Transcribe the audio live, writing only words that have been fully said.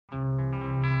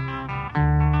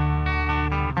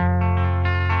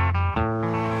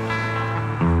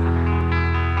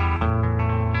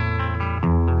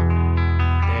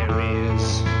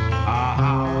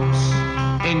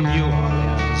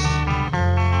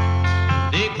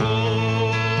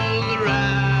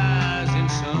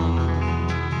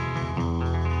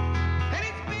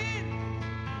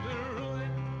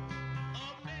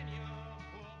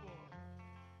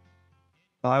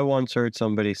I once heard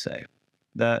somebody say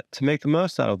that to make the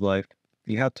most out of life,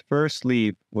 you have to first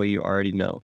leave what you already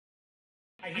know.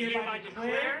 I hereby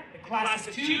declare the class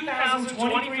of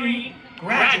 2023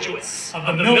 graduates of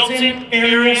the Milton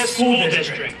Area School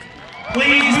District.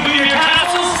 Please move your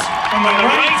tassels from the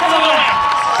right to the left.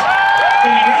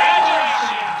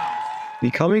 Congratulations!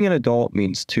 Becoming an adult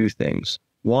means two things.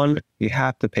 One, you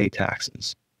have to pay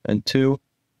taxes. And two,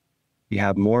 you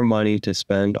have more money to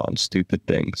spend on stupid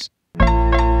things.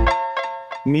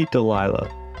 Meet Delilah,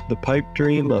 the pipe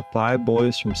dream of 5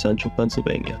 boys from central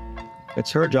Pennsylvania. It's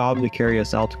her job to carry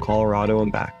us out to Colorado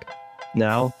and back.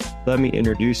 Now, let me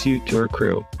introduce you to her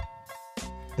crew.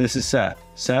 This is Seth.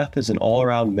 Seth is an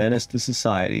all-around menace to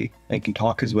society and can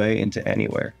talk his way into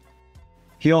anywhere.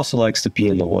 He also likes to pee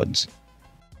in the woods.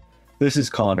 This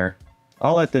is Connor.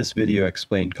 I'll let this video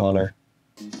explain Connor.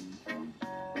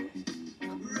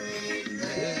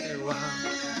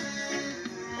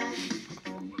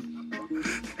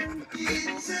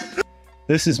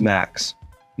 This is Max.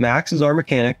 Max is our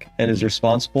mechanic and is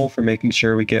responsible for making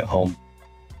sure we get home.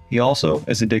 He also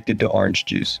is addicted to orange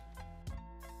juice.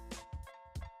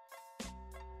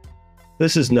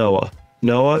 This is Noah.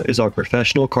 Noah is our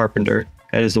professional carpenter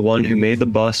and is the one who made the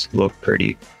bus look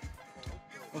pretty.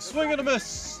 A swing and a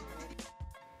miss!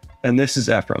 And this is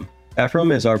Ephraim.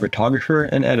 Ephraim is our photographer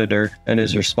and editor and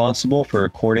is responsible for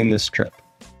recording this trip.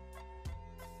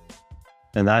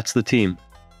 And that's the team.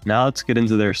 Now let's get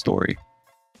into their story.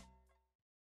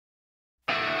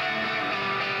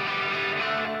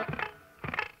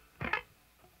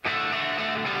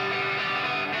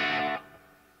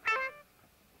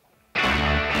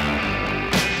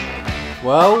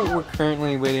 Well, we're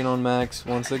currently waiting on Max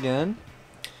once again.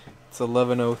 It's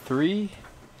 11:03.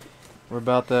 We're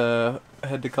about to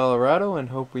head to Colorado and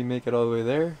hope we make it all the way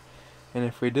there. And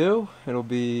if we do, it'll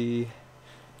be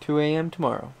 2 a.m.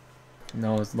 tomorrow.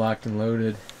 No, it's locked and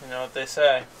loaded. You know what they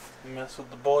say, you mess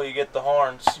with the bull, you get the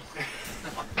horns.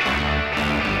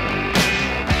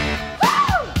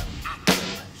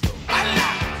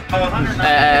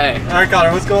 Hey. Alright,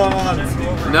 Connor, what's going on?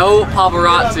 No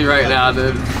paparazzi right now,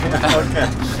 dude. Okay.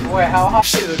 Boy, how hot?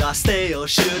 Should I stay or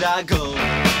should I go?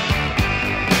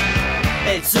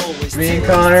 It's always Me and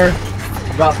Connor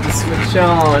about to switch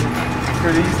on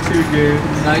for these two dudes.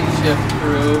 Night shift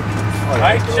crew.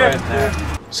 Night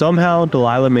shift. Somehow,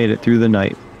 Delilah made it through the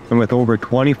night, and with over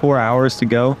 24 hours to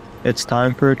go, it's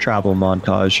time for a travel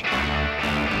montage.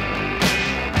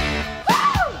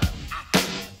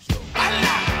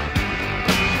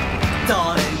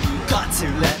 Darling, you got to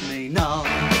let me know.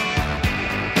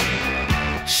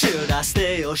 Should I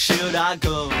stay or should I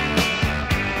go?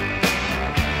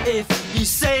 If you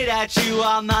say that you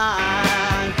are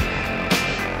mine,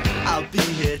 I'll be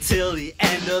here till the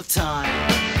end of time.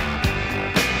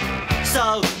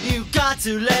 So you got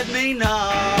to let me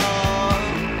know.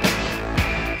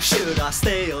 Should I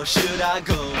stay or should I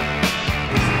go?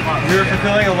 You're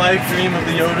fulfilling a life dream of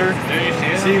the Yoder,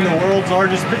 seeing the world's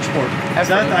largest pitchfork.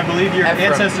 Seth, I believe your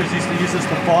ancestors used to use this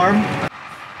to farm.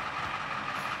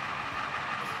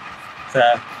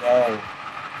 Seth, no.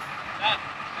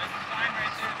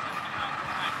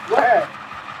 Where?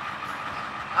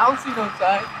 I don't see no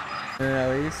sign. At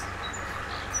least.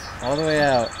 All the way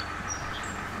out.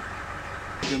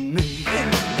 To me.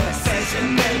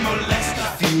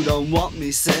 If you don't want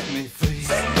me, set me free.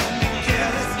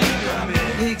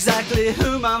 Exactly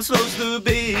whom I'm supposed to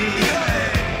be.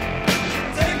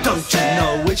 Don't you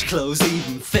know which clothes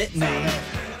even fit me?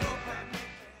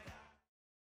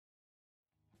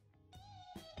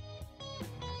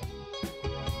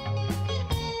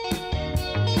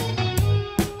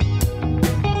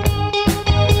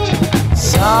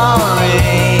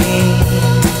 Sorry,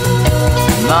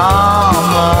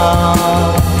 Mama.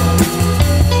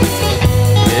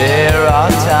 There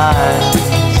are times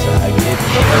I get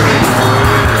carried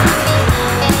away.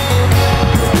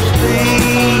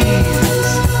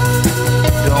 Please,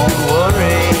 don't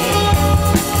worry.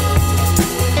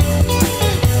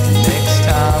 Next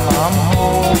time I'm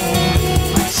home,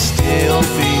 I'll still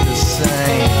be the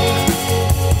same.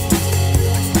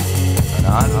 And I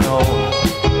know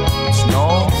it's no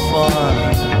fun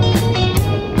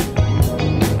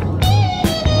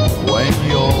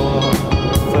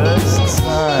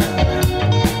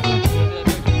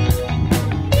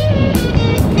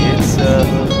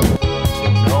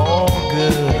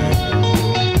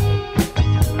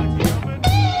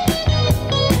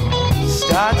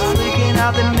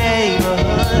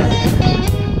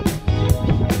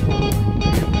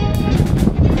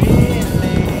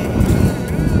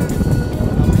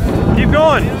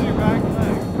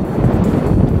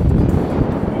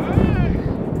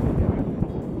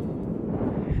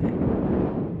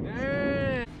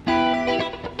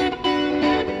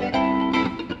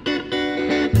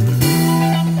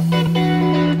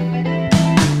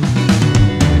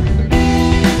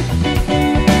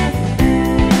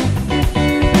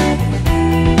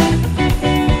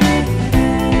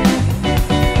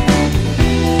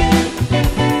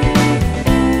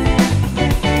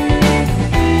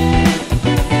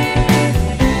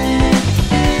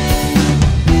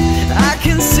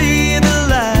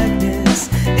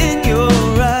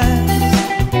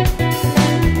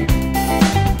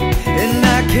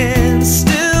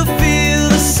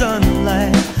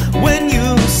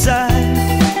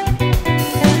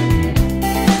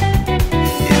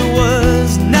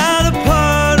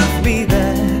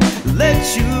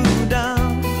let you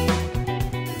down.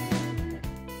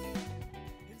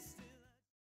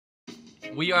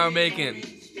 We are making.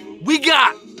 We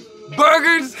got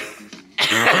burgers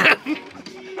and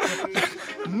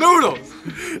noodles.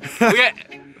 We got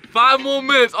 5 more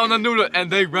minutes on the noodle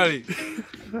and they ready.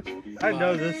 I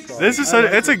know this song. This is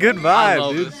it's a good vibe, I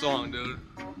love dude. this song, dude.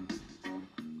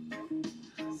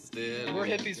 We're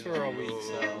hippies for a week,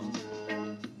 so.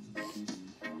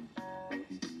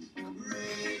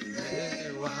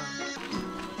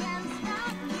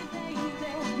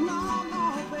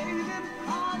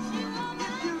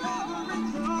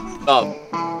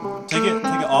 Oh, Take it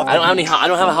off. I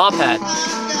don't have a hot pad.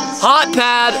 Hot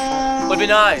pad would be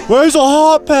nice. Where's the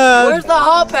hot pad? Where's the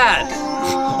hot pad?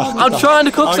 I'm trying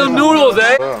to cook some noodles,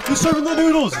 eh? Who's serving the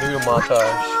noodles? Noodle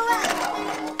montage.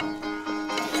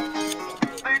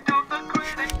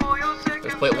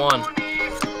 Let's plate 1.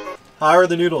 How are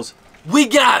the noodles? We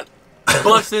got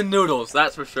busted noodles,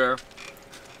 that's for sure.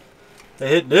 They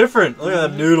hit different. Look at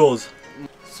them noodles.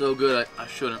 So good, I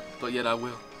shouldn't, but yet I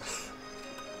will.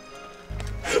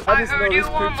 I heard you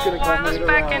on the wireless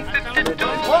back in 52.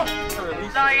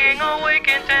 Lying awake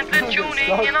intently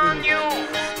tuning in on you.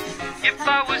 If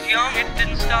I was young, it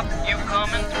didn't stop you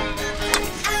coming through.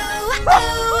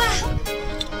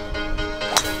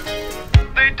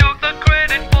 They took the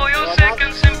credit for your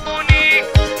second symphony,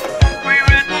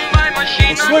 rewritten by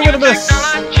machine learning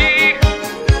technology.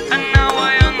 And now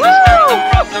I understand the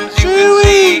problems you can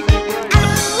see.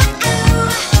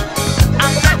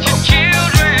 I'm not your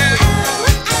children.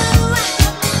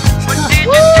 What did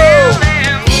you tell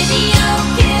them? Video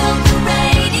killed the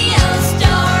radio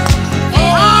star.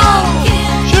 Video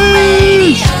killed the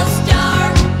radio star.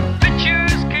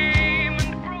 Pictures came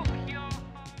and broke your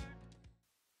heart.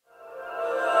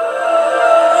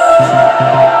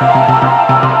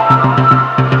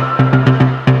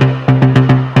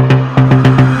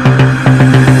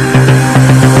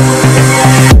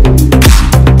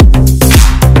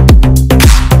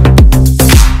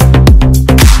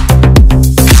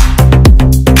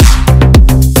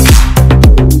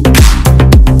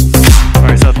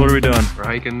 Alright, Seth, what are we doing? We're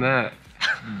hiking that.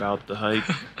 About the hike.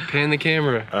 Pan the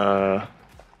camera.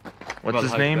 What's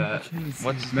his name?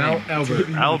 What's his name? Albert.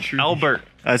 Albert.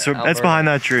 That's behind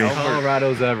that tree.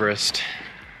 Colorado's Everest.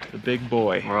 The big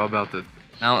boy. We're all about to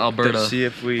Mount Alberta. Let's see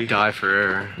if we Die for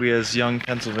air. we as young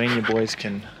Pennsylvania boys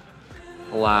can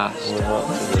Last. live up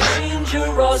to this.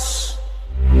 Dangerous.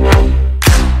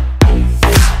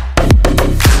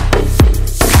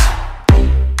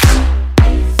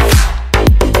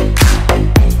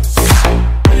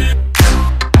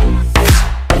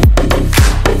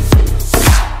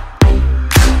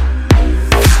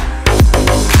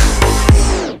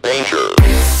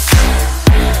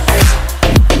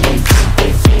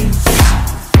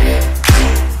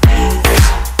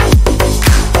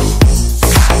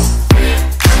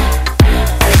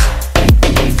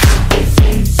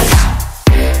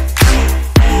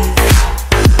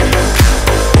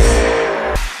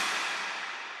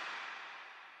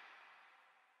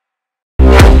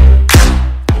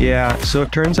 Yeah, so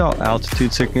it turns out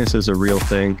altitude sickness is a real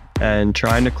thing, and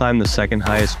trying to climb the second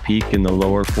highest peak in the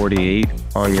lower 48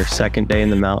 on your second day in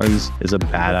the mountains is a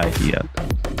bad idea.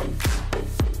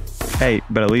 Hey,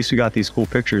 but at least we got these cool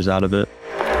pictures out of it.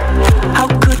 How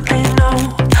could they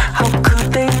know? How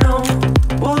could they know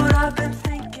what I've been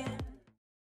thinking?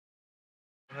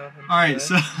 Alright,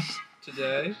 so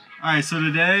Today? Alright, so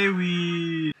today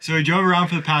we drove around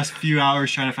for the past few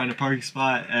hours trying to find a parking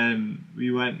spot, and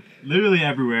we went literally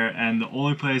everywhere, and the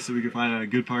only place that we could find a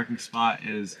good parking spot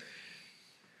is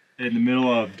in the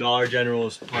middle of Dollar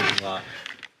General's parking lot.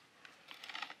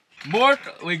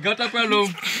 Mark, we got the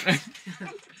problem.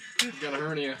 Got a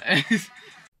hernia.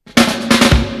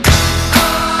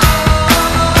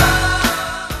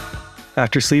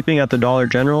 After sleeping at the Dollar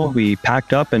General, we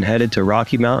packed up and headed to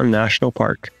Rocky Mountain National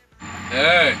Park.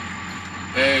 Hey,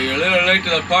 you're a little late to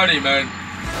the party, man.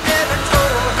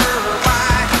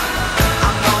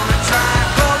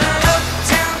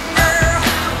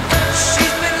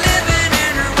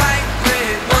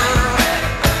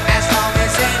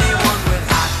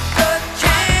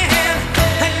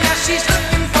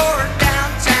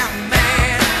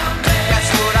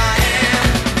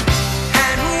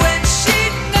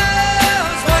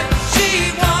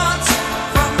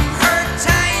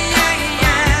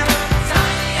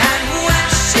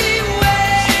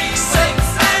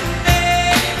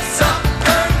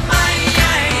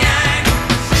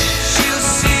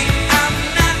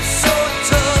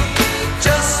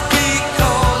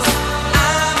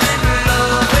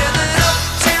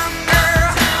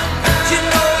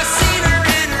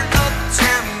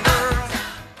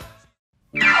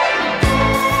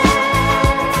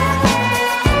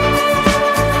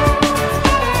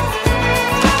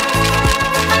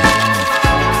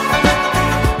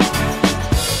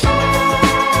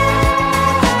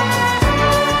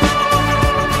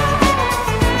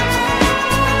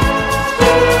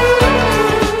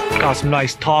 Got some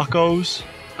nice tacos.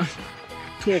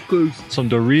 Some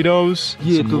Doritos.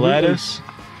 Yeah, some Doritos. lettuce.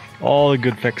 All the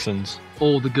good fixins.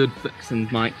 All the good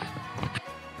fixins, mate.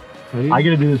 I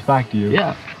gotta do this back to you.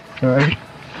 Yeah. Alright.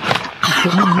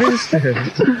 You missed it.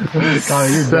 Oh,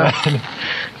 you're bad.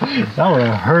 That would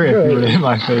have hurt if you would have hit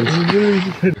my face.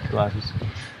 Glasses.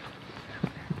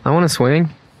 I want to swing.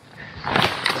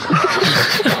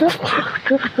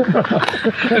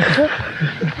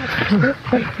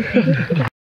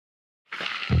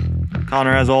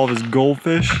 Connor has all of his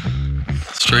goldfish.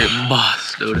 Straight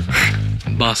boss, dude.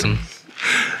 Boss him.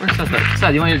 Where's that?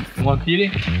 Sad, you want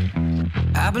beauty?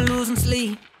 I've been losing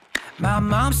sleep. My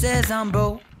mom says I'm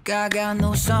broke. I got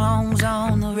no songs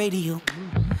on the radio.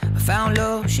 I found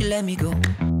love, she let me go.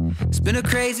 It's been a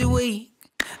crazy week.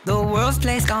 The world's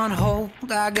placed on hold.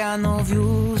 I got no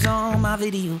views on my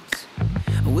videos.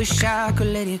 I wish I could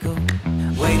let it go.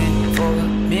 Waiting for a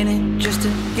minute just to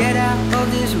get out of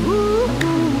this room.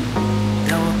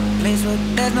 No place where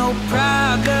there's no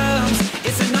problems.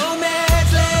 It's a no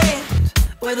man's land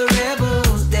where the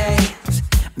rebels dance.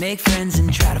 Make friends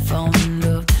and try to fall in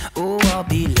love. Oh, I'll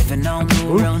be living on the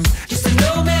run. Just a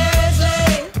no man's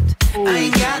land. I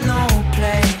ain't got no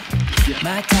play.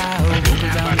 My tire will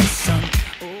around the sun.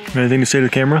 Anything to say to the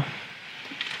camera?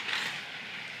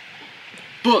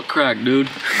 Butt crack, dude.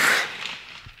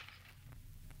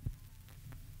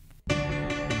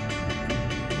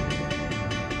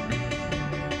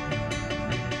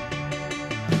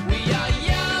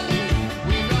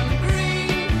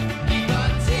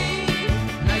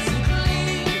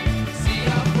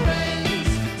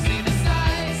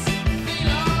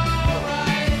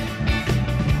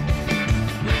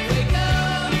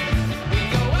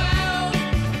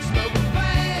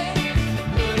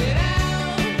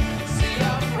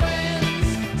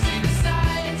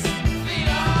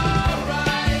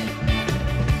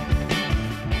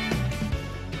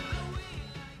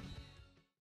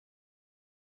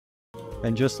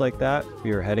 And just like that,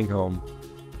 we are heading home.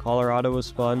 Colorado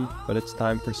was fun, but it's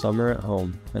time for summer at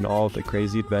home and all of the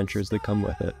crazy adventures that come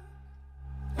with it.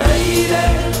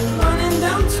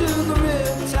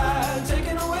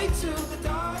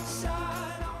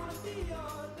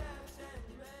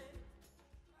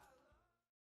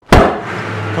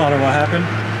 Connor, what happened?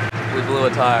 We blew a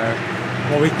tire.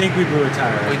 Well, we think we blew a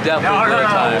tire. We definitely blew a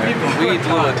tire. We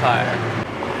blew a tire.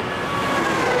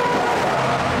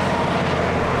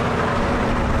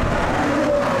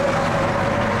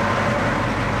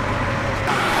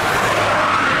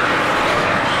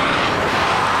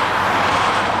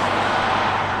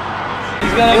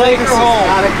 He's gonna make her home.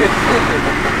 Not a good thing.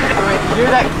 You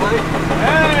hear that click?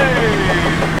 Hey!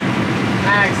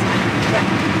 Max, I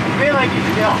feel like you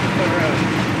should get off the road.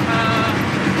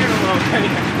 Get a little bit.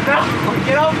 No,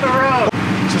 get off the road.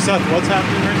 So Seth, what's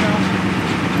happening right now?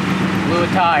 Blew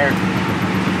a tire.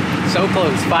 So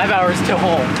close. 5 hours to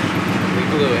home. We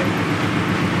blew it.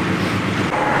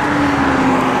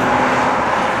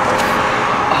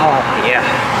 Oh, yeah.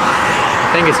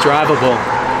 I think it's drivable.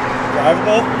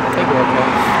 Drivable? I think we're okay.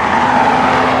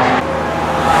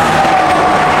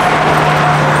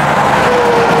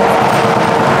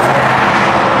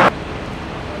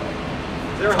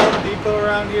 Is there a Home Depot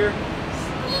around here?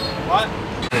 What?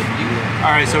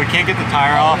 Alright, so we can't get the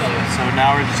tire off, so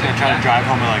now we're just going to try to drive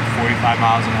home at like 45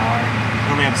 miles an hour.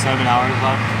 We only have 7 hours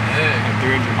left and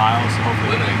 300 miles, so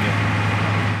hopefully we'll make it.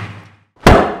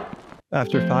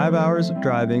 After 5 hours of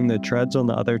driving, the treads on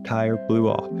the other tire blew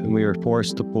off and we were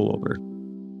forced to pull over.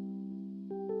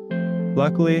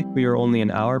 Luckily, we were only an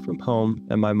hour from home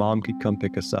and my mom could come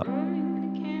pick us up.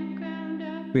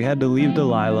 We had to leave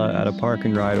Delilah at a park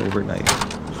and ride overnight.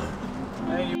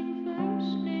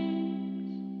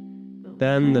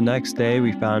 Then, the next day,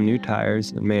 we found new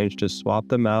tires and managed to swap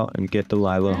them out and get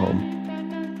Delilah home.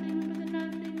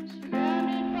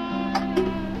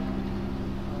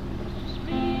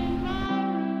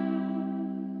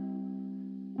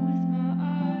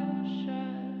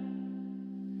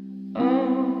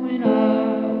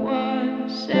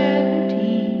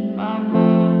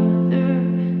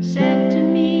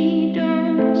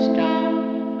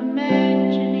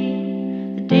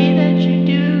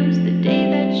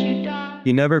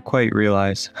 You never quite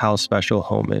realize how special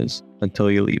home is until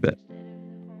you leave it.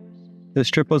 This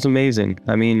trip was amazing.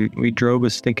 I mean, we drove a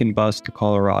stinking bus to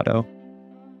Colorado.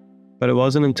 But it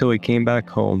wasn't until we came back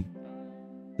home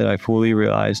that I fully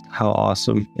realized how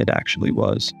awesome it actually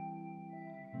was.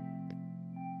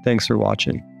 Thanks for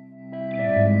watching.